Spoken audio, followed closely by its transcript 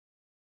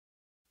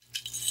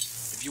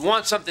You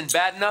want something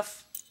bad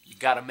enough, you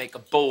gotta make a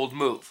bold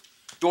move.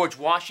 George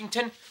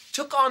Washington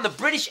took on the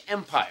British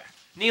Empire.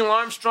 Neil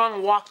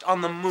Armstrong walked on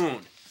the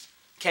moon.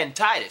 Ken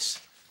Titus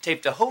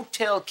taped a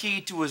hotel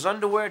key to his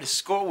underwear to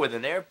score with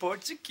an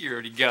airport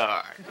security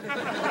guard.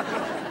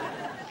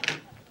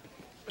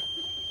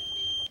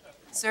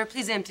 Sir,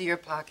 please empty your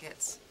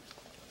pockets.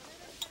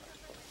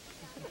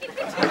 Guess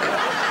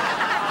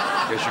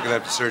you're gonna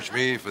have to search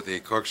me for the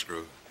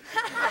corkscrew.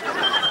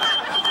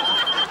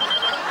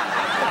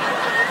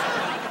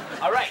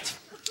 All right.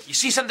 You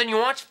see something you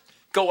want?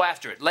 Go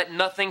after it. Let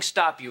nothing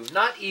stop you.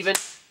 Not even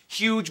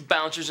huge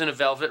bouncers in a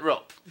velvet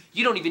rope.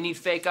 You don't even need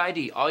fake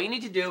ID. All you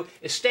need to do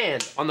is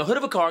stand on the hood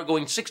of a car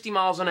going 60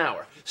 miles an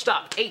hour.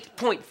 Stop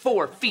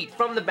 8.4 feet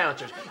from the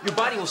bouncers. Your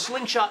body will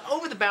slingshot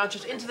over the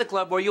bouncers into the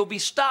club where you'll be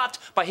stopped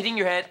by hitting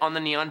your head on the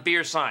neon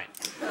beer sign.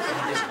 You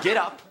just get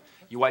up,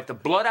 you wipe the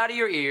blood out of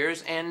your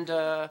ears, and,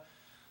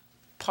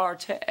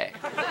 partay.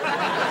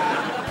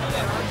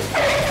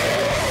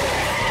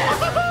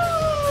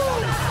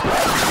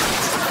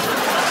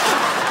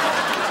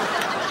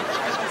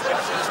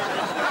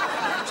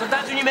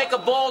 Sometimes when you make a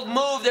bold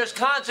move, there's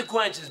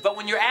consequences. But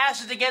when your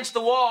ass is against the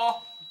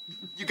wall,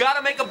 you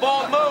gotta make a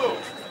bold move.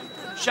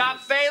 Shop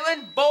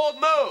failing, bold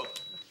move.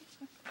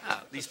 Ah,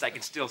 at least I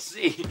can still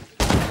see.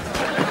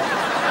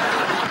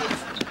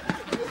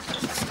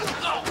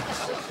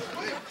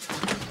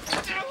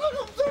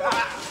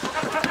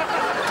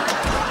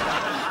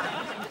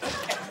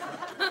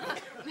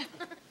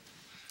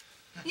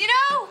 You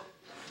know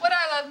what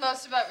I love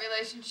most about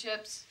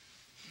relationships?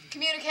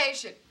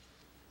 Communication.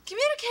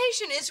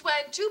 Communication is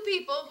when two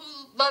people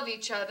who love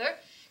each other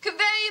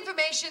convey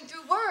information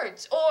through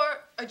words,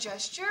 or a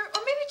gesture,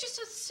 or maybe just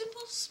a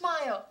simple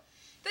smile.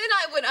 Then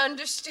I would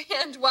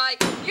understand why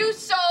you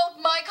sold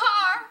my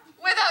car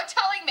without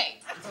telling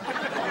me.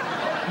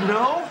 You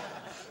know,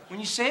 when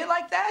you say it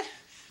like that,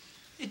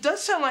 it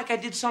does sound like I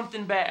did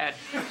something bad.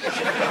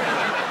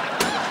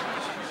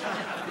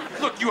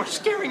 Look, you are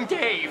scaring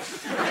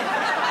Dave.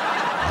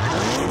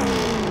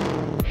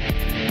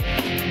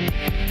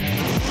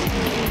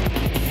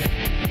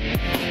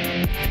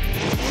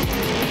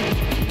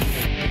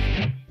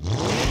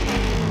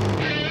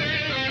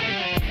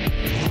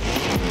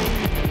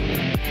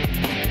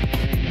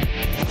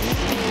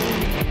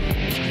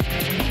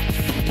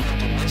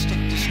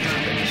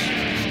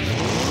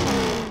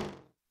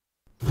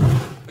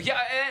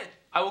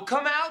 I will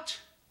come out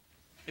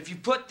if you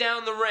put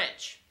down the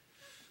wrench.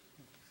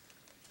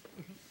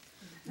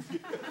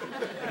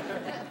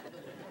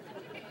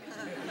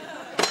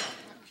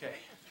 Okay.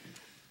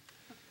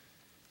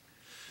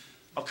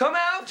 I'll come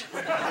out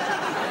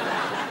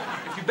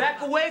if you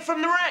back away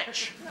from the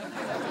wrench.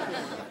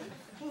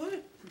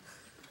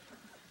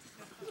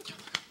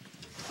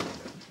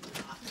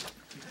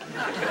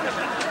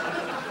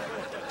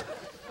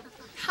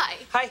 Hi.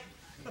 Hi.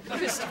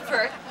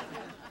 Christopher.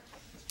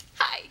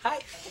 Hi. Hi.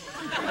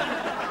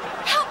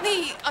 Help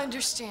me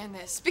understand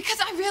this, because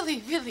I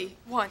really, really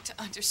want to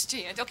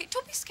understand. Okay,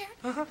 don't be scared.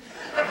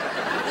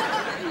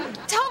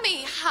 Tell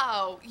me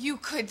how you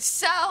could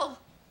sell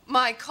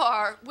my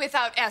car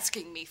without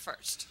asking me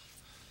first.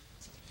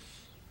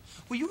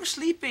 Well, you were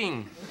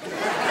sleeping.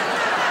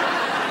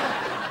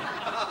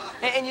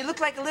 And you look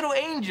like a little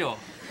angel.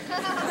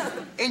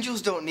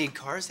 Angels don't need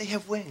cars, they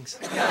have wings.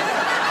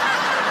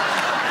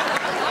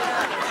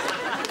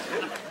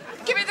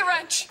 Give me the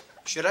wrench.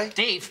 Should I?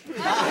 Dave.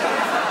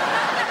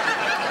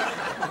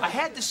 I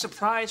had this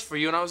surprise for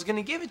you, and I was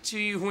gonna give it to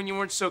you when you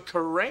weren't so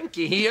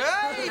cranky. Hey,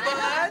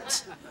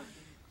 but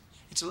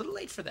it's a little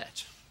late for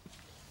that.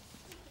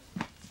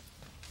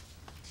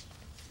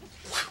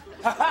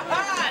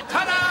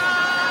 Ta-da!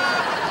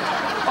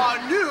 A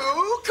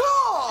new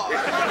car!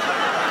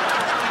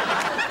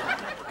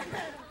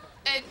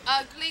 An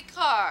ugly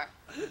car.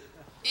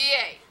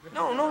 Yay.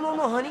 No,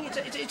 honey.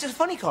 It's a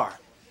funny car.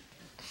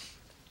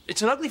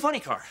 It's an ugly,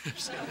 funny car.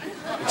 It's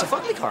a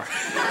fugly car.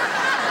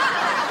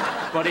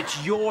 But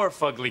it's your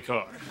fugly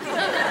car.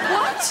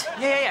 What?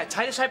 Yeah.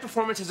 Titus High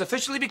Performance has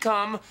officially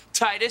become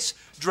Titus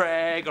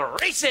Drag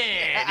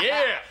Racing.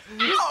 Yeah.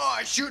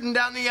 Oh, shooting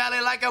down the alley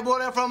like a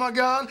bullet from a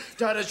gun.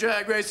 Titus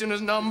Drag Racing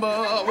is number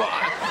one.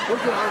 We're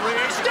gonna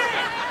race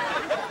down.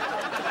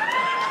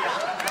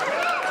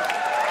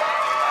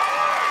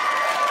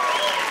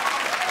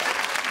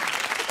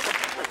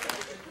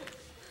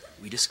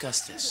 We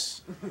discussed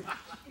this.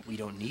 We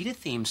don't need a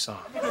theme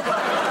song.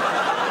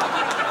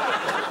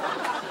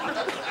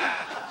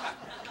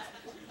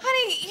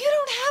 Honey, you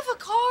don't have a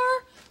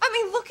car. I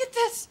mean, look at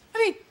this. I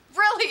mean,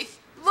 really,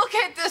 look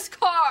at this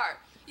car.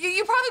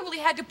 You probably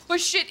had to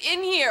push it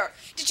in here.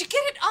 Did you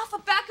get it off the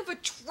back of a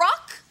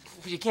truck?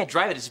 You can't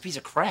drive it. It's a piece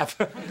of crap.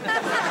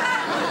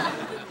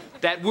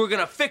 That we're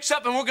gonna fix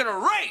up and we're gonna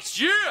race.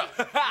 Yeah.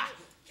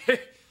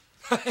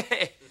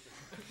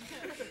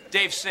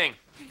 Dave, sing.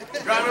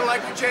 Driving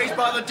like we're chased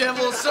by the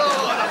devil's son.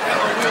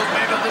 Wheels,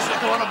 baby, this is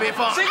gonna be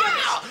fun. Sing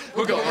it.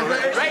 We're gonna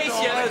race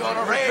ya.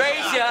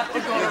 Race ya. We're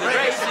gonna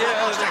race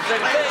ya.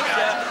 Race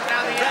ya.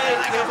 Down the alley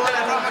like a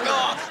bullet from a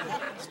gun.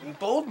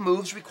 bold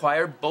moves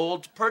require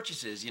bold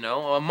purchases, you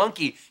know? A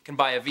monkey can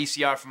buy a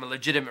VCR from a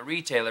legitimate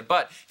retailer,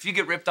 but if you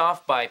get ripped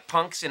off by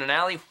punks in an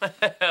alley,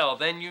 well,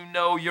 then you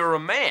know you're a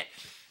man.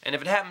 And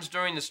if it happens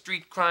during the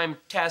Street Crime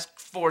Task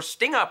Force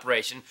sting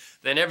operation,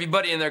 then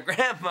everybody and their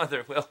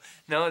grandmother will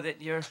know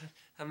that you're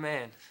a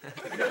man.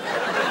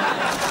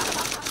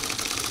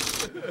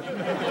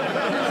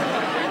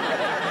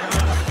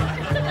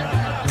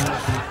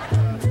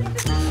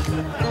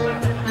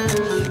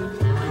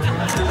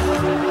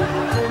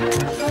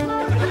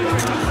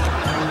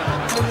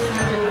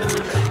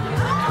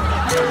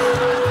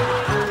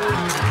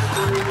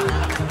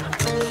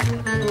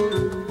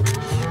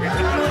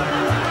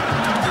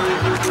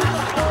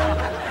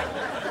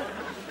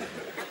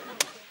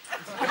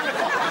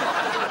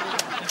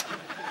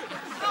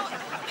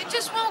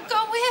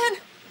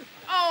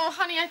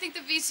 I think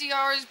the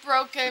VCR is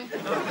broken.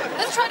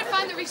 Let's try to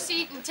find the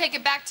receipt and take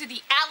it back to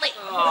the alley.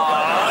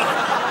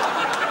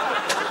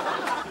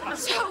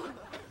 So,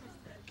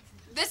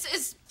 this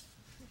is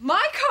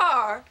my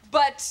car,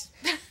 but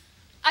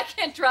I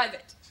can't drive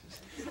it.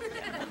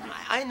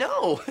 I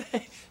know.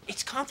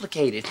 It's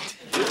complicated.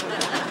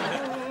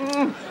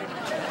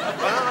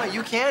 Well,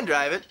 you can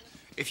drive it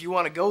if you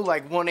want to go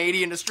like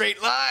 180 in a straight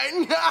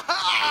line.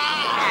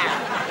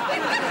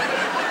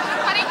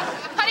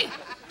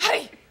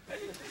 Honey.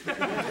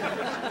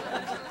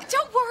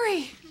 Don't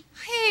worry.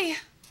 Hey,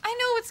 I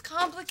know it's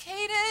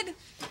complicated.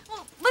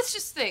 Well, let's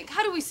just think.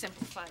 How do we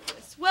simplify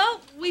this?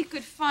 Well, we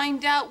could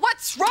find out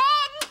what's wrong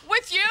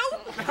with you.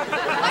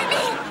 I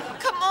mean,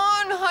 come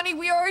on, honey.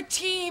 We are a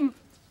team.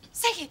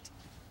 Say it.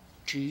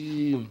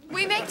 Team.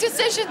 We make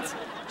decisions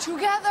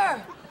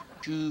together.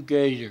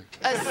 Together.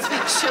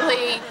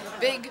 Especially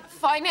big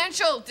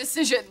financial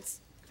decisions.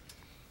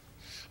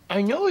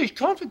 I know it's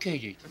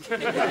complicated.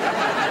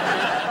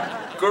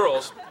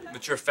 Girls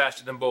mature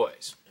faster than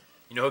boys.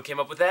 You know who came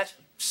up with that?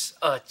 Psst,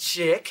 a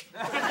chick.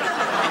 She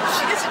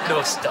doesn't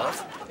know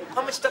stuff.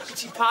 How much stuff could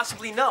she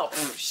possibly know?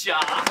 Pshaw.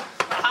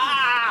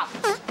 Ah!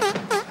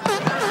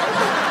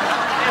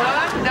 Hey,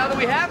 hon, now that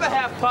we have a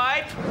half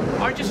pipe,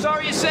 aren't you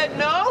sorry you said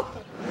no?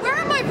 Where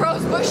are my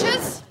rose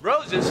bushes?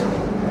 Roses?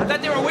 I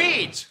thought they were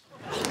weeds.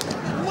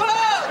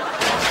 Whoa!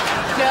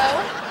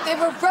 No, they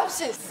were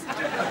roses.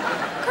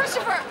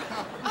 Christopher,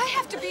 I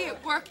have to be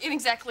at work in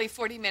exactly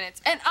 40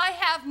 minutes, and I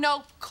have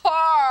no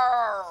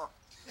car.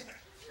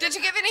 Did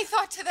you give any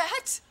thought to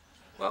that?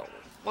 Well,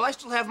 I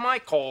still have my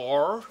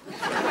car.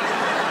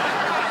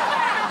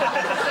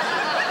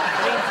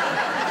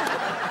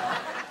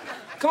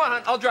 Come on,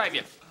 hon, I'll drive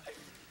you.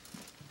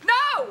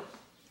 No!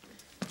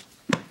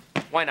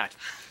 Why not?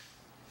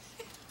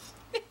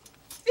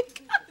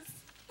 Because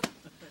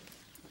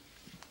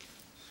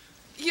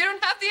you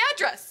don't have the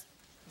address.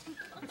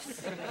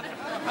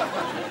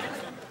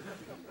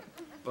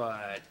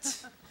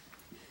 But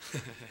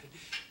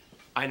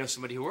I know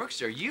somebody who works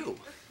there, you.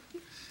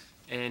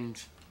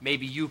 And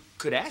maybe you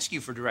could ask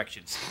you for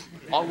directions.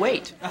 I'll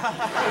wait.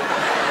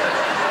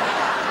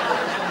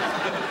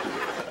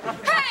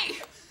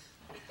 Hey!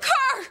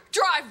 Car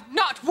drive,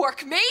 not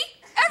work me.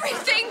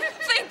 Everything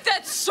think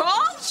that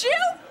solves you?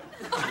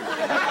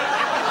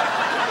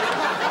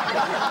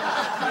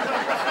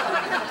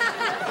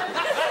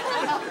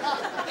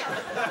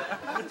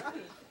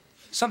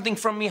 Something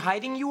from me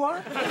hiding, you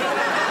are?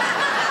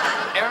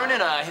 Erin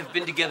and I have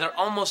been together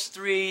almost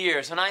 3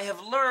 years, and I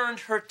have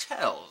learned her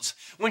tells.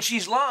 When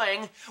she's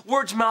lying,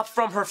 words mouth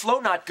from her flow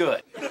not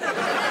good.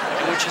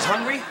 And when she's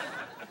hungry,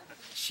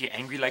 she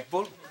angry like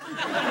bull.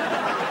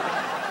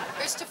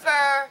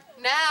 Christopher,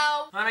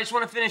 now. Hon, I just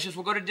want to finish this.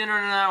 We'll go to dinner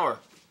in an hour.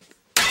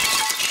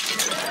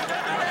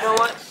 You know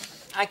what?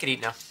 I could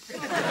eat now.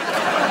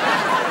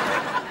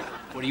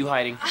 What are you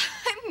hiding?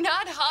 I'm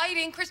not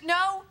hiding, Chris.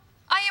 No,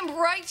 I am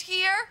right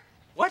here.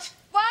 What?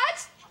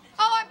 What?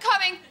 Oh, I'm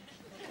coming.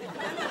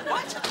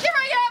 What? Here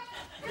I am.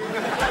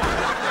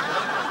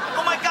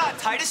 Oh my God,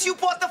 Titus, you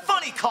bought the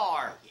funny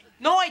car.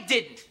 No, I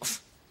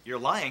didn't. You're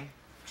lying.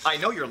 I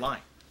know you're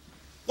lying.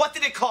 What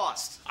did it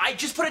cost? I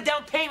just put a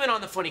down payment on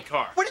the funny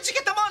car. Where did you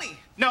get the money?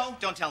 No,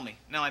 don't tell me.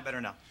 No, I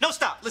better know. No,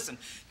 stop. Listen,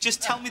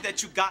 just tell me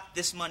that you got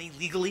this money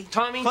legally.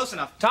 Tommy? Close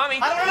enough. Tommy?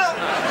 I don't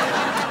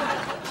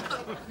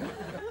know.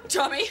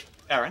 Tommy?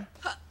 Erin?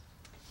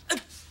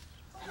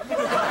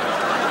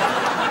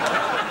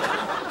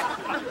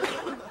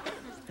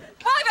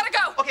 I gotta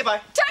go. Okay,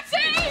 bye. Taxi!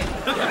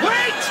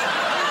 Wait!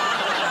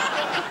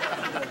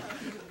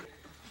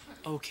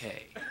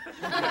 Okay.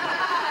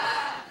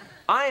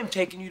 I am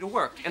taking you to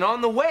work, and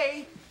on the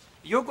way,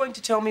 you're going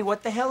to tell me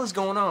what the hell is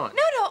going on.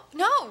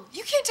 No.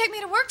 You can't take me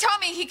to work,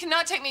 Tommy. He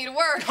cannot take me to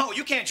work. No,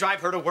 you can't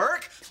drive her to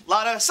work. A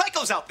lot of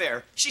psychos out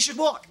there. She should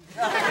walk.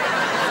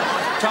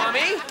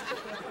 Tommy?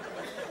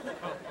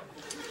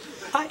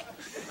 Hi.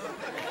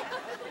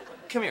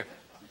 Come here.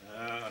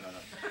 No.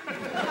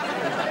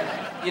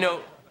 You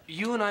know,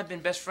 you and I have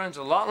been best friends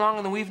a lot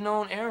longer than we've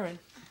known Erin.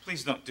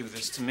 Please don't do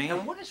this to me.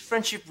 And what does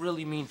friendship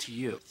really mean to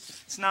you?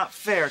 It's not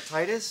fair,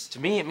 Titus. To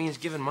me, it means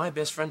giving my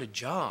best friend a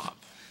job.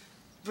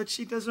 But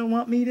she doesn't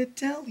want me to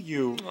tell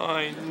you.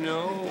 I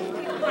know.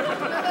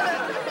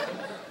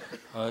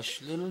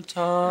 Hush, little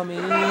Tommy,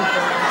 don't say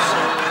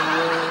a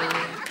word.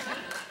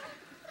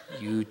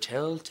 You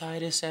tell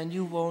Titus and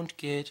you won't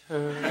get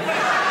hurt.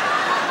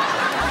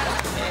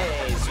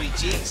 Hey, sweet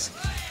cheeks.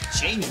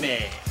 Change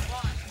me.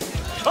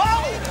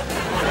 Oh!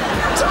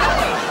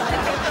 Tommy!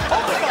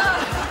 Oh, my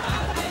God!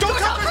 Don't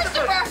tell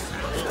Christopher!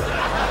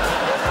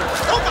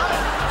 Oh, God!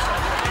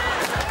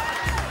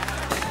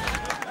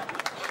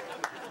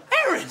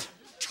 Erin!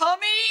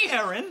 Tommy!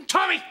 Erin!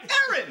 Tommy!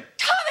 Erin!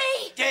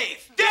 Tommy!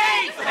 Dave!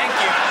 Dave! Thank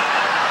you.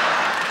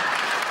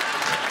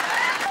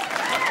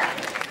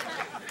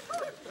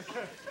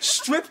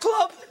 Strip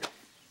club?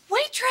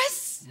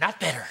 Waitress! Not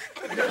better.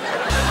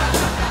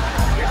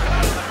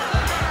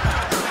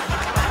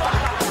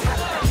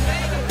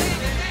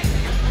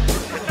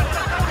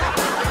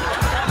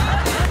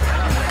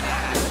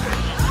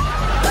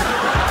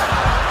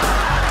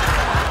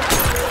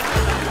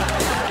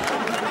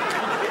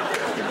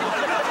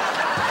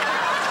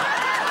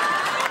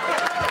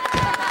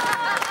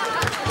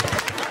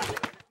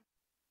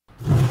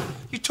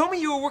 You told me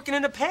you were working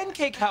in a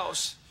pancake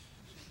house.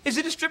 Is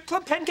it a strip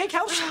club pancake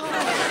house?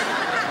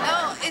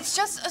 No, it's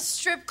just a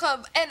strip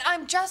club, and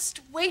I'm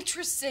just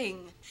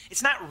waitressing.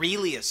 It's not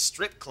really a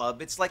strip club.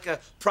 It's like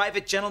a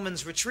private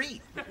gentleman's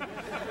retreat.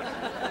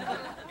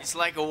 It's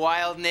like a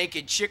wild,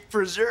 naked chick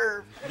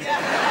preserve.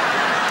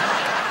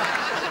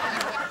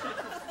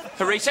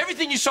 Erase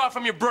everything you saw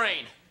from your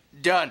brain.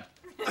 Done.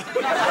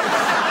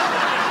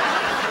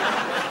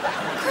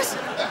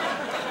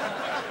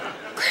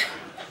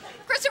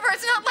 Christopher,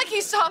 it's not like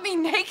he saw me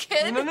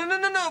naked. No.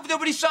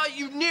 Nobody saw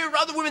you near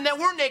other women that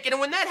were naked, and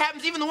when that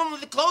happens, even the woman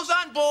with the clothes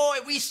on, boy,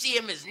 we see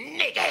him as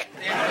naked.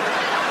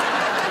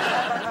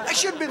 I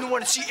should have been the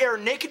one to see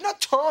Erin naked,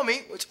 not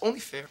Tommy. It's only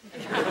fair.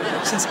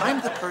 Since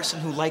I'm the person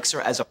who likes her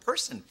as a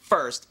person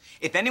first,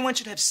 if anyone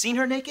should have seen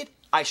her naked,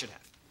 I should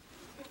have.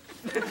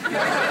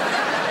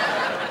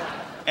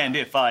 And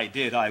if I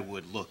did, I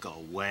would look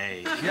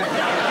away.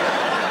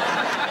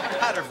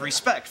 Out of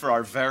respect for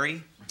our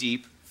very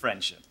deep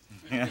friendship.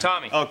 Yeah.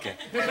 Tommy. Okay.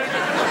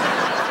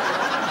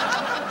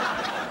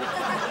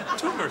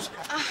 Tumors.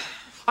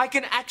 I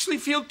can actually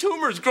feel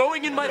tumors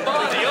growing in my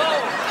body.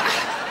 Oh.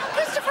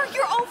 Christopher,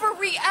 you're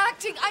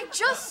overreacting. I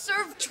just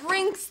served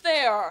drinks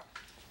there.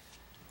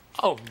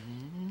 Oh,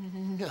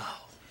 no.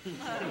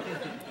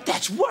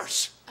 That's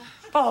worse.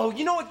 Oh,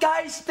 you know what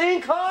guys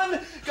think, hon?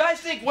 Guys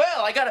think,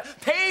 well, I gotta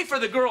pay for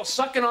the girl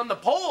sucking on the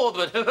pole,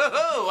 but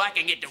I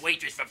can get the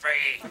waitress for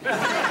free.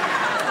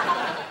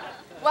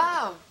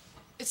 Wow.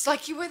 It's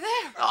like you were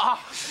there. Oh.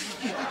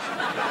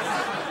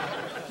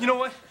 You know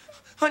what?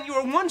 Hon, you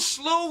are one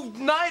slow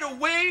night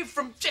away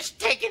from just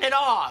taking it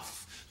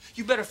off.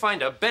 You better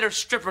find a better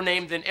stripper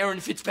name than Erin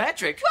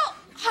Fitzpatrick. Well,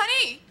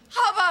 honey,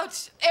 how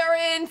about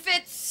Erin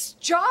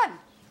Fitzjohn?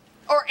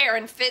 Or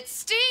Erin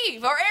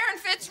Fitzsteve? Or Erin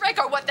Fitzrick?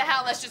 Or what the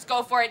hell? Let's just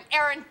go for it.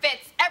 Erin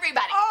Fitz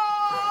everybody. Oh!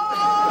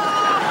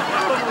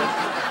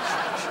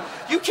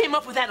 You came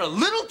up with that a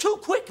little too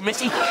quick,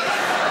 Missy.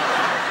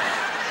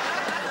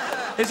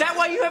 Is that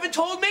why you haven't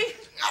told me?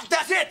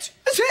 That's it.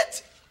 That's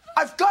it.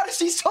 I've got to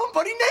see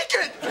somebody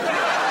naked.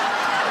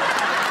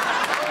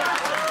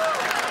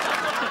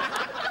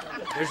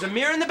 There's a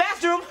mirror in the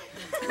bathroom.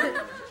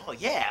 Oh,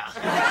 yeah.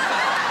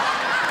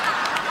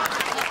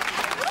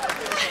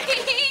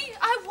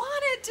 I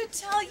wanted to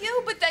tell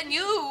you, but then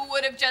you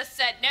would have just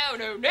said no.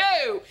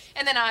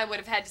 And then I would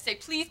have had to say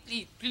please.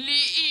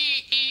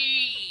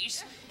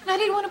 And I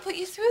didn't want to put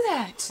you through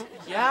that.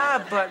 Yeah,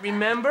 but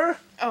remember?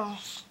 Oh.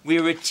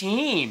 We're a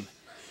team.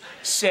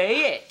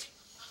 Say it.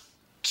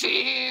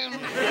 Team.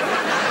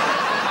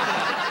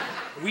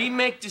 We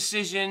make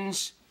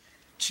decisions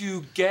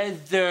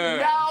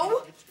together.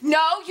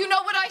 No, you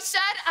know what I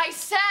said? I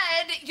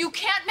said you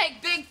can't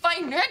make big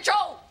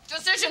financial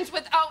decisions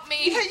without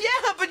me.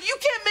 Yeah, but you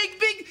can't make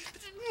big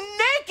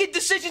naked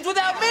decisions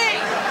without me.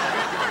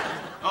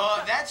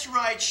 Oh, that's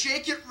right.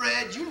 Shake it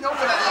red. You know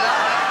what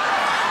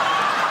I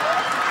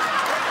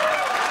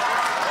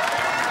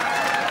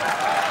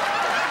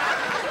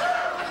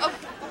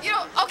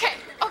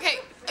Okay.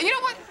 You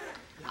know what?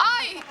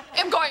 I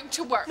am going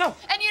to work. No.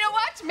 And you know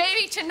what?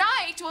 Maybe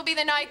tonight will be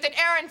the night that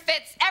Erin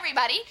Fitz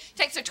everybody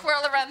takes a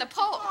twirl around the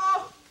pole.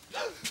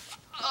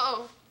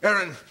 Oh.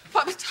 Erin.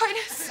 Papa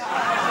Titus.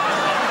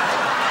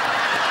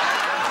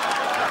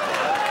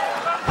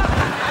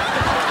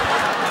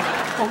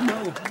 Oh,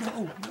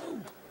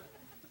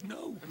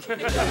 no.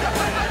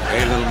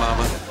 Hey, little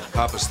mama.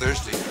 Papa's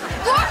thirsty.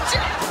 Watch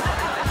it!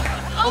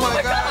 Oh,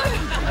 my God.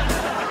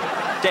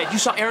 Dad, you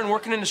saw Erin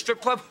working in the strip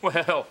club?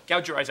 Well,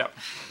 gouge your eyes out.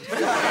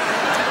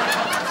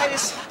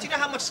 Titus, do you know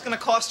how much it's going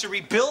to cost to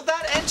rebuild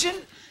that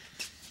engine?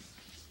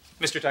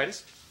 Mr.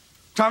 Titus?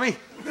 Tommy.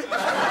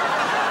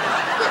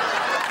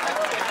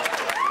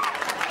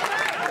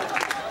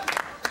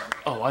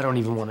 Oh, I don't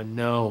even want to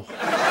know.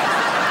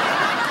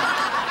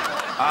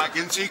 I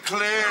can see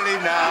clearly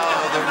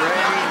now the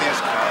rain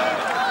is coming.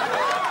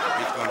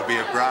 It's going to be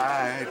a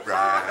bright.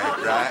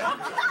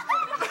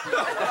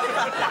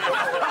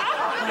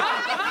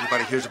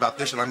 Anybody hears about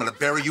this, and I'm going to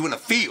bury you in a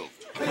field.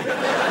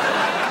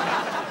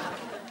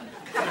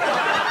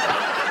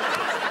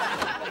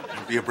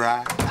 Be a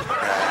bright,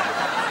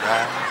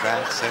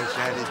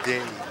 sunshiny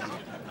day.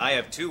 I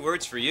have 2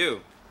 words for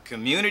you.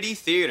 Community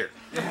theater.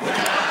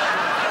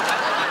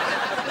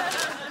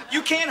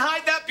 You can't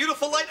hide that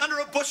beautiful light under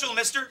a bushel,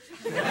 mister.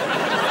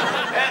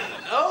 And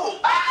no.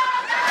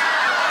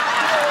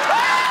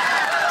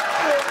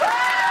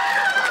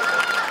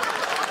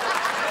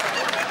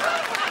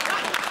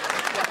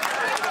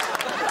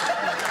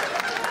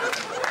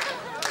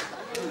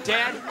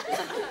 Dad,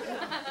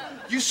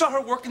 you saw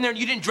her working there and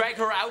you didn't drag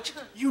her out?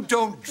 You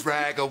don't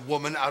drag a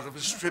woman out of a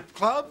strip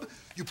club.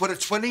 You put a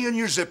 20 in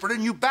your zipper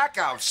and you back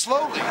out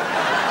slowly.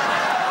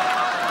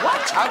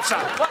 What?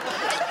 Outside. What?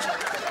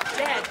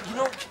 Dad, you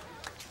know,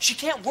 she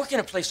can't work in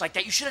a place like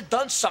that. You should have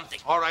done something.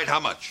 All right, how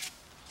much?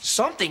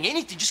 Something,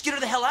 anything. Just get her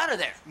the hell out of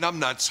there.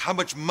 Numbnuts, how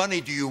much money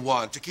do you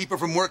want to keep her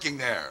from working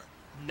there?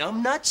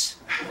 Numbnuts?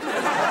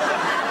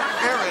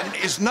 Erin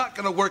is not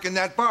going to work in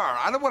that bar.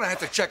 I don't want to have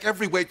to check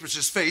every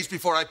waitress's face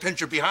before I pinch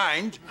her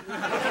behind.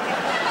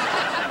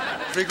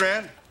 $3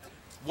 grand?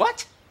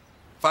 What?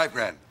 $5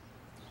 grand.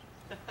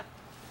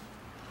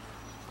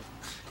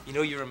 You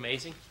know, you're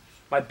amazing.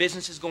 My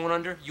business is going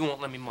under, you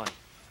won't lend me money.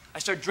 I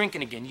start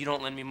drinking again, you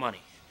don't lend me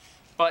money.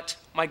 But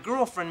my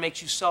girlfriend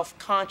makes you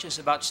self-conscious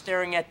about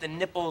staring at the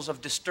nipples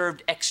of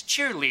disturbed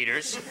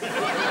ex-cheerleaders.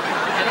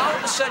 And all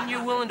of a sudden,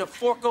 you're willing to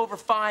fork over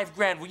 $5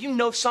 grand. Well, you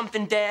know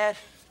something, Dad?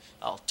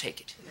 I'll take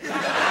it. You've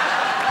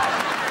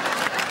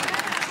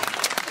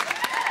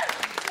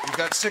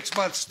got 6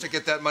 months to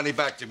get that money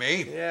back to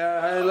me.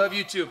 Yeah, I love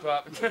you too,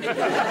 Pop. What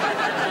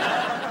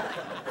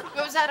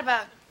was that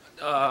about?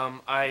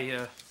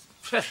 I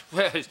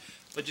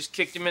just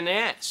kicked him in the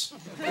ass.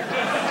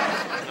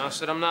 I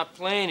said, I'm not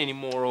playing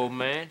anymore, old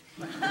man.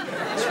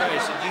 That's right. I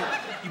said,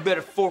 you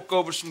better fork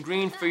over some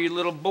green for your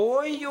little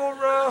boy,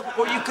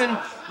 or you can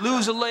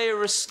lose a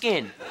layer of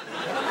skin.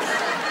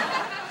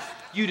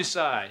 You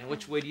decide.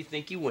 Which way do you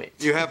think you went?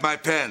 You have my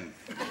pen.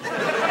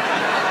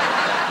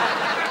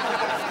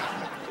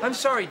 I'm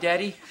sorry,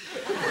 Daddy.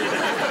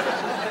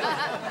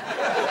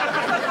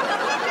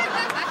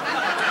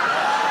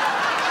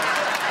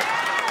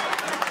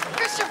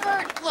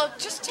 Christopher, look,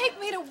 just take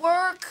me to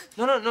work.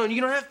 No, you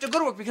don't have to go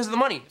to work because of the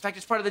money. In fact,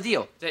 it's part of the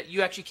deal that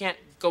you actually can't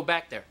go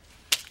back there.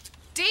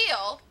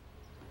 Deal?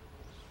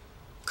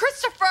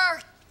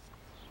 Christopher!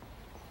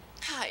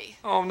 Hi.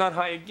 Oh, not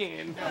high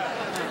again.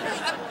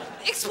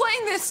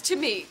 Explain this to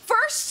me.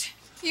 First,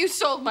 you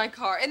sold my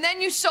car, and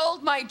then you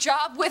sold my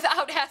job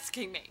without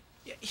asking me.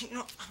 Yeah, you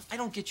know, I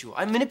don't get you.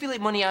 I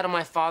manipulate money out of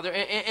my father,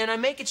 and I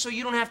make it so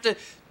you don't have to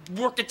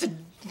work at the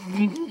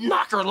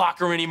knocker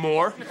locker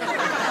anymore.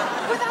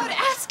 Without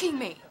asking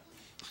me.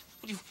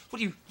 What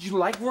do you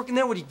like working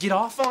there? What do you get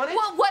off on it?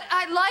 Well, what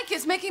I like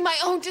is making my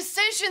own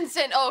decisions,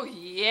 and oh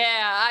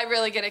yeah, I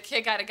really get a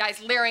kick out of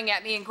guys leering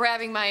at me and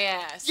grabbing my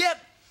ass.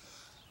 Yep.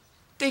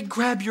 They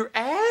grab your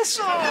ass?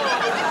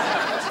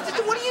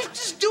 Oh. What are you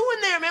just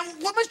doing there, man?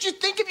 What must you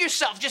think of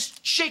yourself,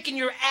 just shaking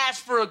your ass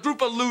for a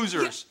group of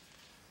losers?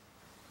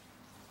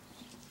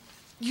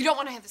 You don't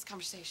want to have this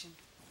conversation.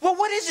 Well,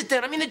 what is it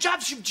then? I mean, the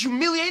job's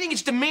humiliating,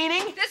 it's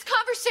demeaning. This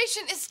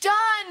conversation is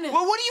done.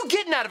 Well, what are you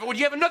getting out of it? Would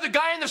you have another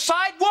guy on the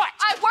side? What?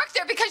 I work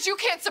there because you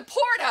can't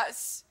support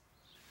us.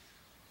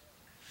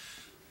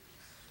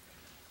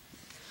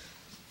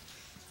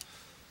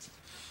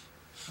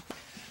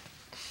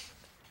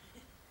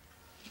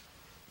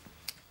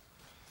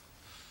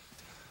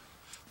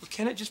 Well,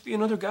 can it just be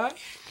another guy?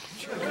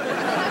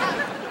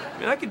 I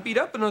mean, I could beat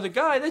up another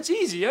guy. That's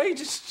easy. I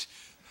just...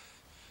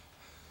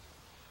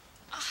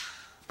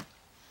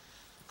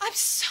 I'm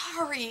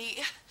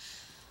sorry.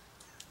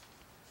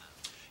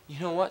 You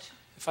know what?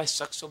 If I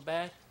suck so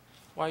bad,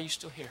 why are you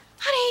still here?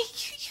 Honey,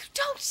 you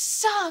don't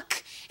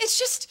suck. It's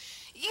just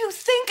you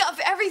think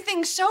of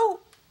everything so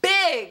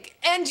big,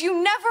 and you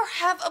never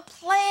have a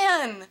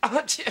plan.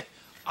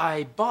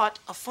 I bought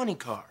a funny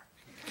car.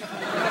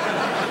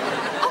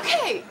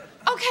 Okay,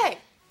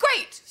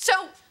 great.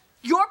 So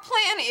your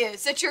plan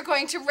is that you're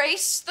going to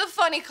race the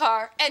funny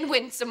car and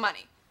win some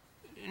money.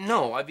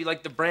 No, I'd be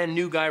like the brand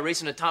new guy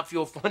racing a Top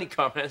Fuel funny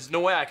car. There's no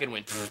way I could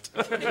win.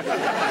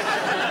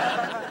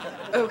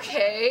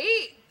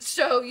 Okay,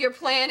 so your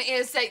plan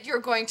is that you're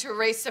going to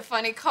race a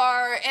funny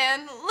car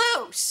and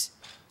lose.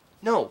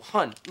 No,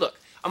 hun, look,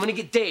 I'm gonna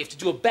get Dave to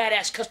do a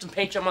badass custom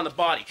paint job on the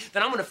body.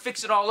 Then I'm gonna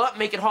fix it all up,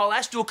 make it haul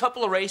ass, do a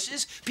couple of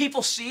races.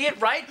 People see it,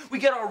 right? We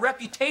get our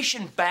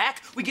reputation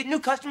back. We get new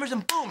customers,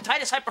 and boom,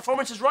 Titus High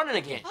Performance is running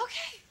again.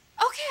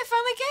 Okay, I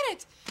finally get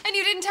it. And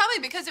you didn't tell me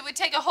because it would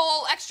take a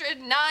whole extra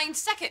 9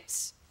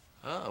 seconds.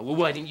 Oh, well,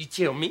 why didn't you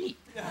tell me?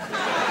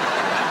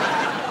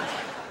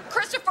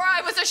 Christopher,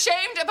 I was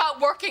ashamed about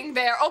working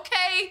there,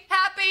 okay?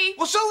 Happy?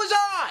 Well, so was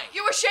I.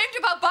 You were ashamed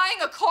about buying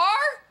a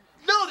car?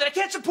 No, that I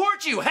can't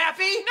support you.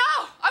 Happy?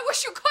 No, I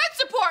wish you could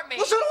support me.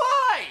 Well, so do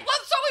I.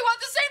 Well, so we want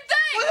the same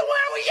thing. Well, then why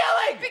are we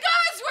yelling?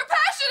 Because we're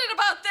passionate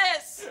about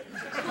this.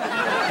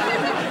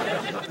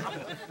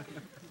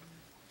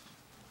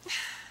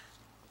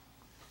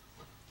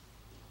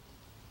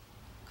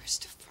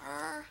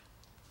 Christopher.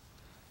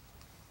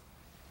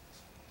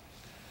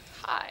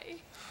 Hi.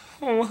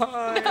 Oh,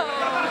 hi. No.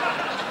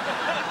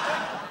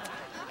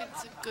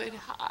 good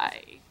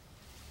high.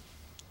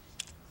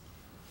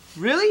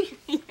 Really?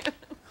 Yeah.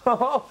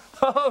 Oh,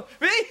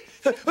 really?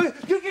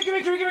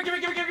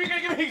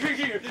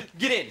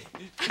 Get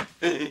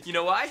in. You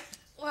know why?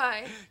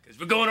 Why? Because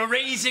we're gonna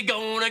raise you,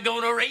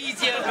 gonna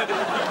raise you.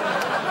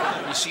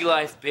 When you see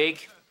life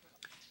big,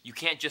 you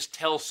can't just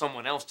tell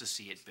someone else to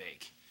see it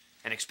big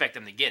and expect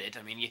them to get it.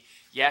 I mean,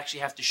 you actually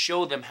have to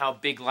show them how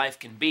big life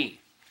can be.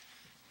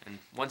 And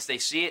once they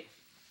see it,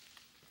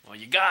 well,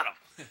 you got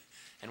them.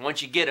 And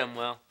once you get them,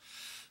 well,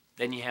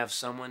 then you have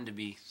someone to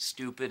be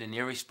stupid and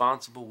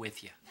irresponsible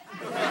with you.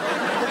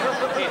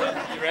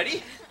 Okay, you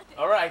ready?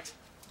 All right.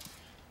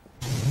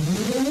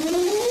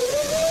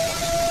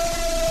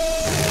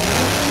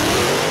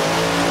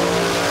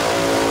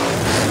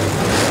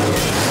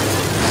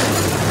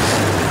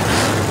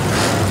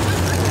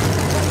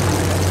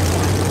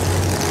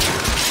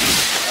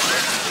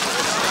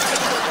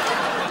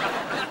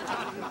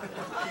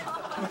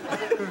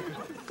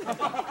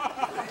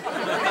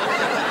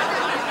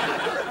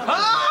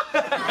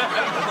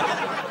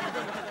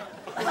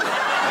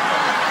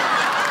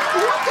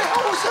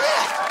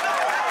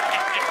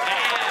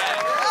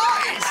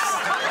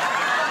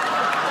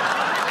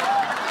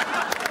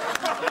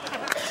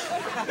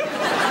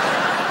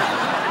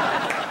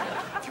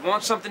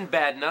 Want something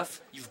bad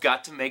enough, you've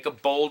got to make a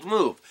bold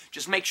move.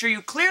 Just make sure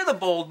you clear the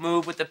bold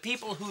move with the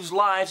people whose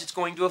lives it's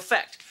going to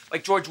affect.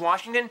 Like George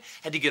Washington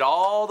had to get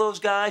all those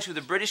guys who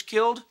the British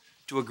killed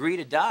to agree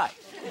to die.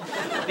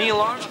 Neil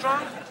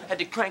Armstrong had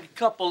to crank a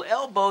couple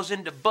elbows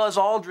into Buzz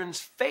Aldrin's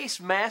face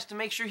mask to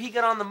make sure he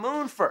got on the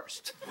moon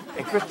first.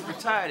 And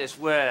Christopher Titus,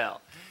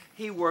 well,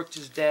 he worked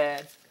his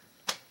dad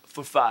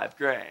for $5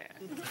 grand.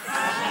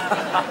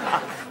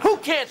 Who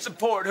can't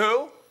support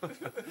who?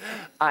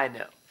 I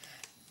know.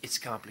 It's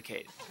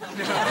complicated.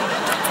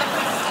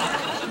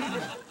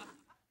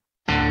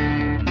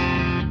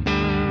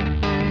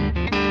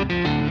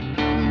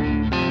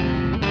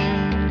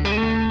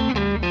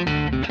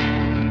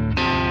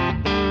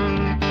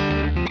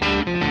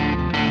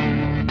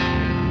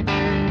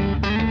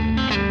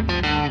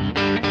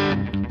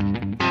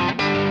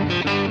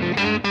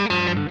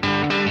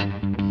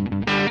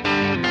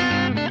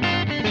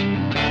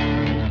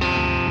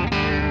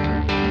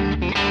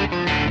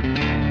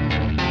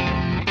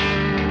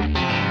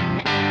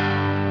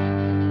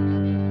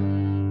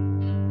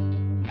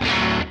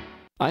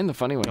 I'm the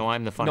funny one. No,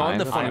 I'm the funny No, one. I'm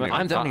the funny one.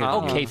 I'm the funny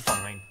one. Okay,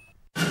 fine.